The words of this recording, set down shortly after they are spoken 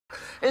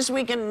This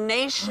weekend,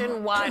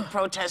 nationwide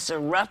protests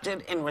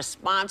erupted in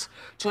response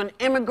to an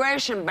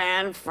immigration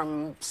ban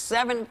from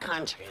 7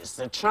 countries.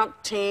 The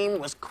Trump team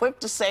was quick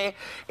to say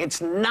it's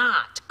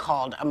not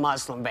called a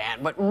Muslim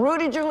ban, but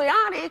Rudy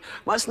Giuliani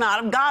must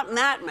not have gotten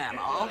that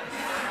memo.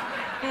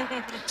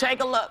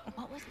 Take a look.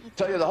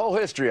 Tell you the whole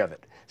history of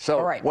it.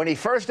 So when he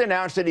first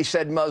announced it, he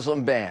said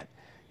Muslim ban.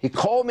 He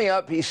called me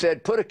up. He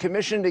said, put a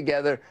commission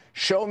together,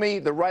 show me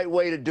the right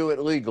way to do it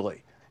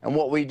legally. And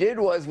what we did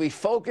was we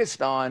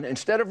focused on,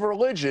 instead of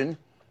religion,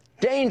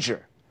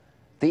 danger.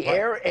 The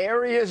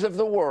areas of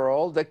the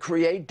world that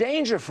create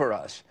danger for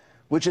us,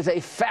 which is a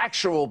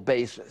factual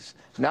basis,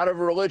 not a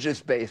religious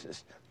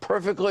basis.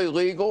 Perfectly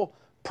legal,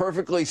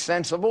 perfectly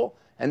sensible,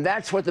 and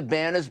that's what the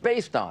ban is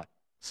based on.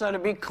 So to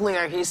be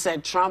clear, he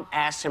said Trump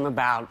asked him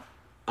about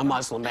a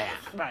Muslim ban.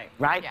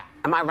 Right? Yeah.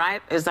 Am I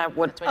right? Is that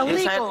what he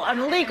said? A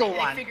legal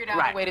one. They figured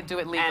out a way to do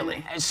it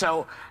legally. And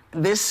so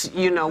this,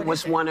 you know,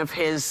 was one of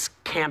his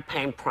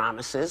campaign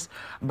promises,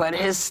 but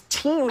his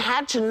team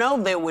had to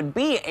know there would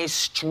be a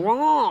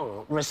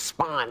strong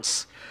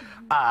response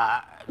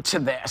to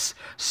this.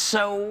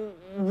 So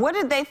what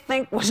did they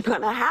think was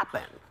going to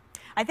happen?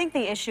 I think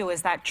the issue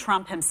is that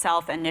Trump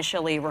himself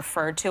initially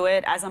referred to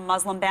it as a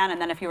Muslim ban,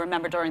 and then if you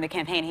remember during the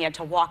campaign, he had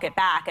to walk it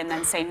back and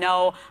then say,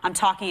 no, I'm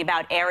talking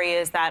about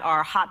areas that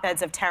are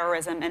hotbeds of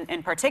terrorism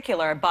in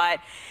particular.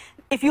 But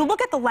if you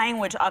look at the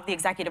language of the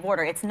executive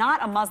order, it's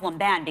not a Muslim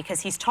ban because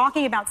he's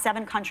talking about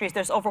 7 countries.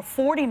 There's over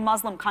 40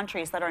 Muslim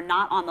countries that are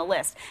not on the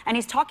list. And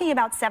he's talking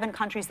about 7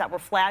 countries that were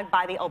flagged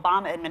by the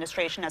Obama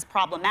administration as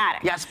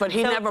problematic. Yes, but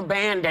he never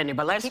banned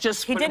anybody. Let's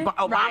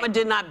Obama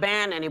did not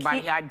ban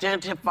anybody. He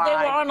identified.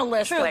 They were on the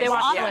list. True, they were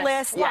on the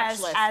list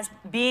as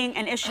being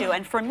an issue.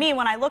 And for me,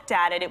 when I looked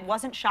at it, it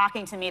wasn't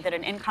shocking to me that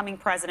an incoming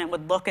president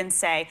would look and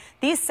say,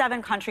 these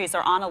 7 countries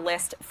are on a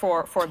list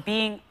for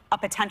being a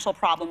potential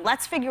problem.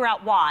 Let's figure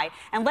out why,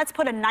 and let's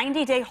put a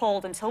 90-day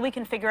hold until we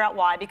can figure out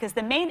why, because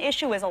the main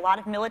issue is a lot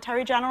of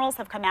military generals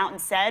have come out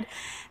and said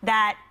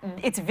that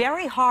it's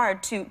very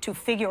hard to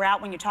figure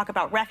out when you talk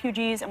about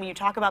refugees and when you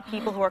talk about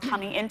people who are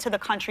coming into the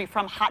country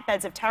from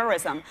hotbeds of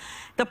terrorism.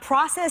 The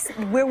process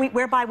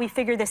whereby we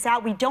figure this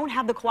out, we don't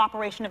have the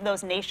cooperation of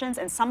those nations,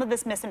 and some of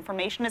this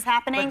misinformation is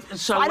happening.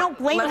 So I don't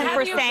blame him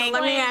for saying,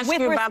 let me ask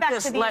with you about respect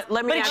this. to these,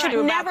 Let me but it ask should you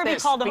about never be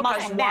this, called a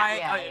because Muslim why?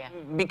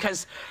 ban.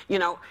 Because, you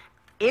know,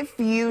 if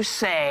you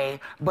say,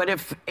 but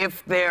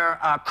if they're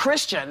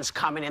Christians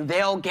coming in,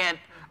 they'll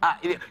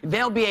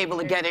be able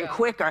to get in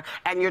quicker,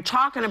 and you're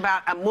talking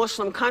about a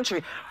Muslim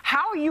country,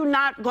 how are you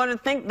not going to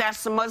think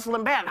that's a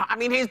Muslim ban? I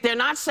mean, they're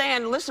not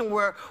saying, listen,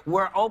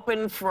 we're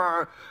open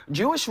for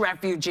Jewish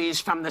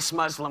refugees from this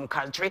Muslim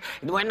country.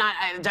 We're not.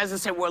 It doesn't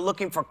say we're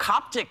looking for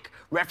Coptic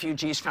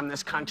refugees from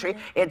this country.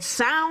 It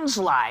sounds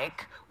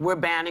like we're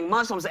banning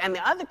Muslims. And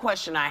the other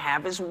question I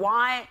have is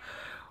why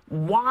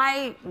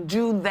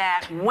do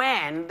that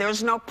when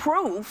there's no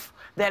proof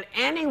that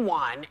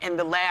anyone in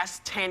the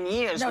last 10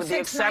 years, with the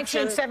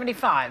exception...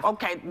 1975.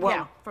 Okay,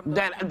 well,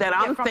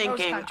 I'm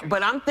thinking,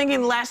 but I'm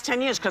thinking the last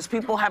 10 years, because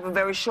people have a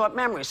very short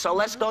memory. So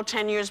let's go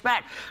 10 years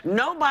back.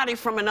 Nobody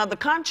from another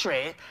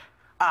country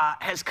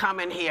has come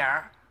in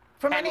here.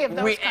 From any of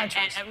those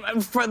countries.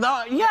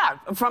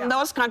 From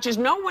those countries.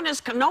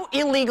 No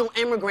illegal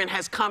immigrant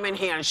has come in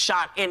here and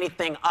shot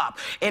anything up.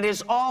 It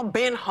has all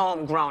been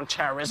homegrown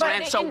terrorism.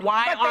 And so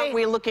why aren't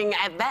we looking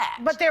at that?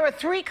 But there are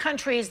 3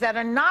 countries that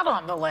are not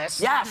on the list.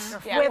 Yes.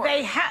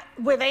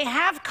 Where they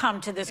have come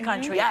to this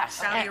country.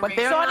 Yes. But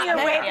Saudi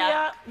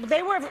Arabia,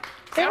 they were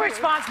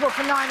responsible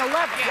for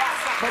 9/11. Yes.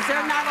 But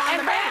they're not on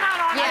the ban. They're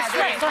not on this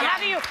list. So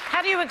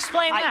how do you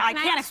explain that? I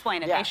can't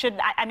explain it. They should.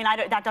 I mean,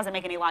 that doesn't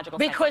make any logical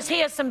sense. Because he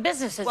has some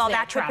businesses well, there,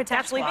 that could Trump.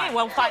 potentially be.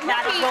 We'll find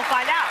out.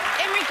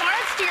 In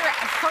regards to your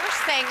first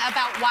thing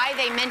about why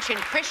they mentioned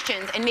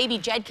Christians, and maybe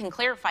Jed can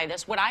clarify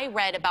this, what I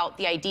read about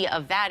the idea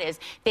of that is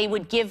they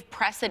would give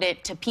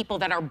precedent to people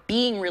that are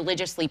being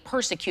religiously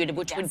persecuted,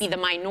 which would be the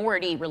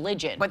minority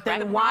religion. But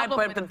then why?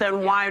 But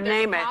then why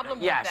name it?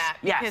 Yes.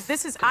 Because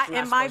this is,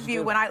 in my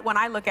view, when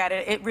I look at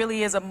it, it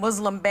really is a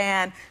Muslim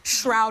ban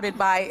shrouded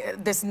by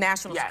this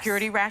national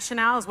security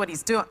rationale is what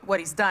he's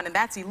done, and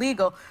that's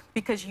illegal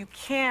because you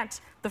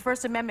can't. The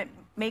First Amendment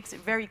makes it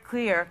very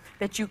clear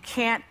that you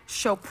can't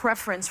show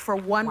preference for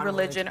one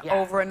religion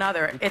over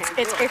another. It's the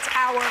very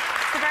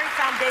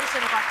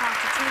foundation of our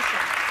Constitution.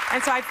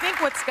 And so I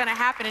think what's going to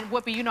happen, and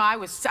Whoopi, you know, I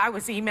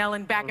was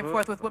emailing back and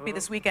forth with Whoopi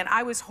this weekend.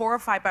 I was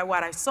horrified by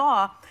what I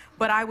saw,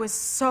 but I was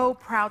so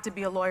proud to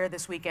be a lawyer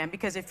this weekend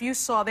because if you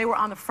saw, they were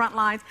on the front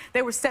lines.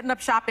 They were setting up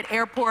shop at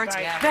airports.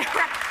 They were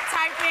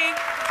typing.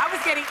 I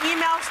was getting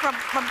emails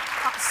from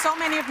so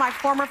many of my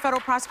former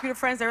federal prosecutor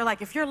friends. They were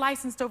like, if you're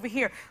licensed over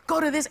here, go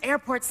to this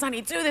airport,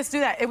 Sonny, do this, do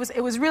that. It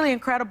was really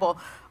incredible.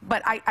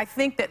 But I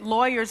think that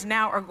lawyers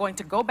now are going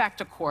to go back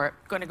to court,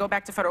 going to go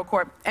back to federal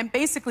court, and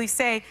basically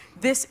say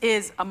this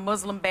is a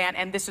Muslim ban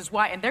and this is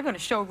why. And they're going to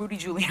show Rudy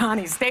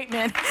Giuliani's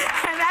statement.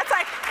 And that's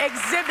like,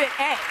 Exhibit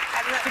A.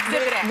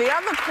 Exhibit A. The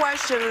other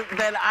question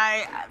that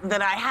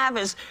I have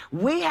is,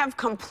 we have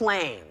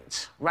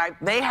complained, right?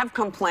 They have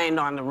complained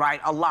on the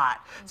right a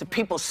lot. So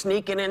people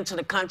sneaking into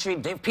the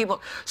country,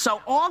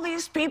 so all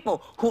these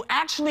people who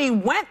actually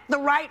went the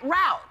right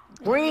route,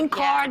 green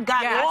card,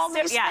 got all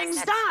these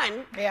things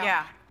done.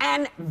 Yeah.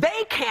 And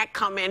they can't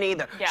come in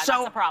either. Yeah, so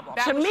that's the problem.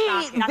 To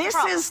me,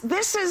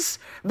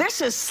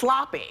 this is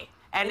sloppy.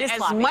 And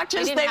as much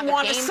as they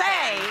want to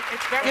say,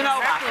 you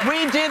know,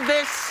 we did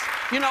this,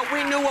 you know,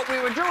 we knew what we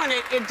were doing,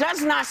 it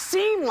does not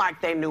seem like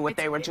they knew what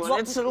they were doing.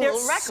 It's a little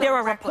reckless. There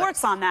are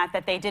reports on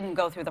that they didn't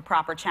go through the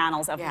proper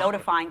channels of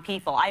notifying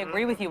people. I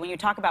agree with you. When you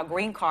talk about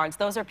green cards,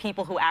 those are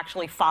people who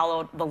actually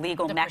followed the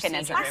legal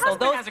mechanism. My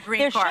husband has a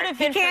green card. He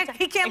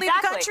can't leave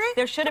the country?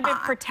 There should have been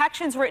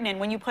protections written in.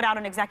 When you put out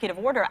an executive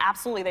order,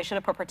 absolutely, they should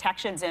have put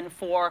protections in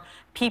for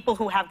people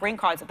who have green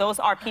cards. Those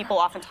are people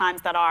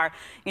oftentimes that are,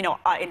 you know,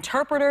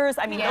 interpreters.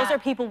 I mean, those are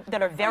people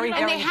that are very,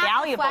 very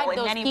valuable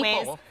in many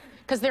ways.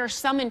 Because there are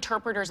some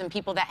interpreters and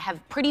people that have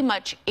pretty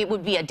much, it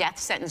would be a death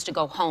sentence to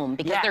go home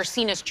because they're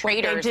seen as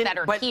traitors that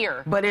are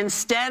here. But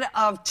instead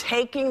of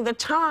taking the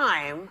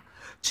time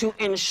to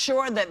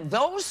ensure that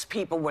those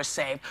people were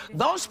safe,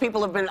 those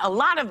people have been, a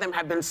lot of them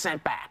have been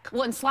sent back.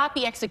 Well, and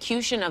sloppy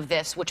execution of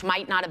this, which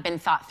might not have been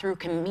thought through,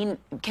 can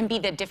be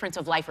the difference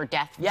of life or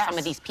death for some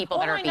of these people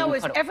that are being put All I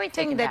know is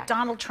everything that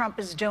Donald Trump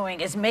is doing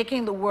is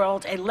making the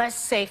world a less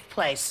safe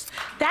place.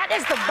 That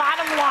is the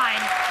bottom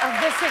line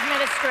of this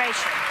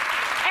administration.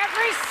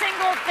 Every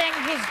single thing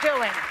he's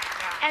doing.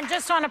 And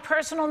just on a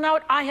personal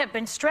note, I have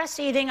been stress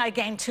eating. I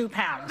gained 2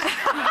 pounds.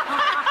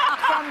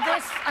 From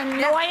this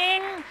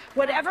annoying,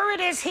 whatever it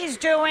is he's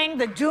doing,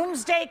 the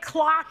doomsday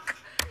clock.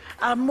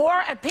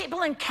 More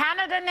people in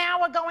Canada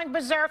now are going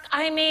berserk.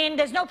 I mean,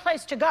 there's no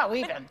place to go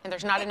even. And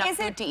there's not enough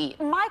food to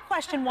eat. My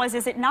question was,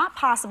 is it not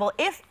possible,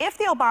 if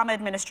the Obama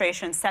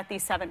administration set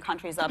these 7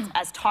 countries up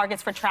as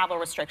targets for travel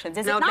restrictions,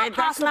 is it not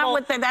possible...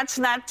 That's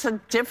a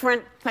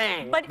different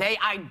thing. But they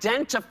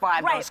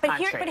identified those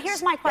countries. But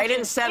here's my question. They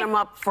didn't set them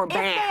up for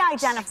bans. If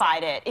they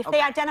identified it, if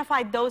they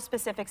identified those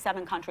specific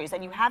 7 countries,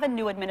 and you have a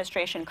new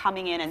administration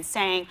coming in and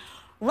saying,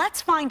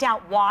 let's find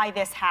out why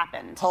this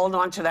happened. Hold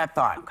on to that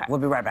thought. Okay. We'll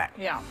be right back.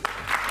 Yeah.